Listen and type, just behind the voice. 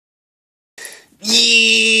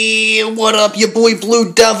Yeah, what up, your boy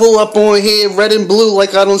Blue Devil up on here, red and blue,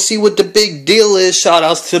 like I don't see what the big deal is. Shout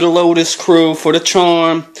outs to the Lotus crew for the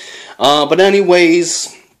charm. But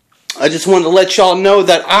anyways, I just wanted to let y'all know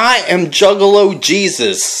that I am Juggalo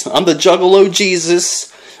Jesus. I'm the Juggalo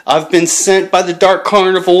Jesus. I've been sent by the Dark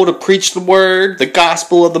Carnival to preach the word, the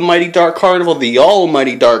gospel of the mighty Dark Carnival, the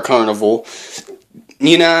almighty Dark Carnival.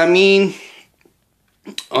 You know what I mean?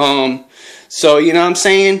 So, you know what I'm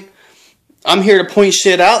saying? I'm here to point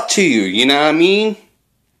shit out to you, you know what I mean?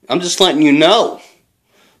 I'm just letting you know.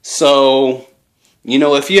 So, you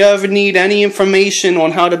know, if you ever need any information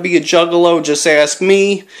on how to be a juggalo, just ask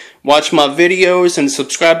me. Watch my videos and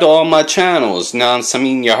subscribe to all my channels. Now, I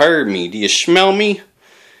mean, you heard me. Do you smell me?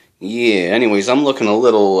 Yeah, anyways, I'm looking a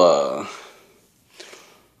little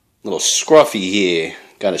scruffy here.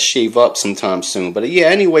 Gotta shave up sometime soon. But yeah,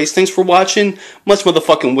 anyways, thanks for watching. Much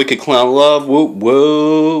motherfucking wicked clown love. Whoop,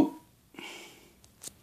 whoop.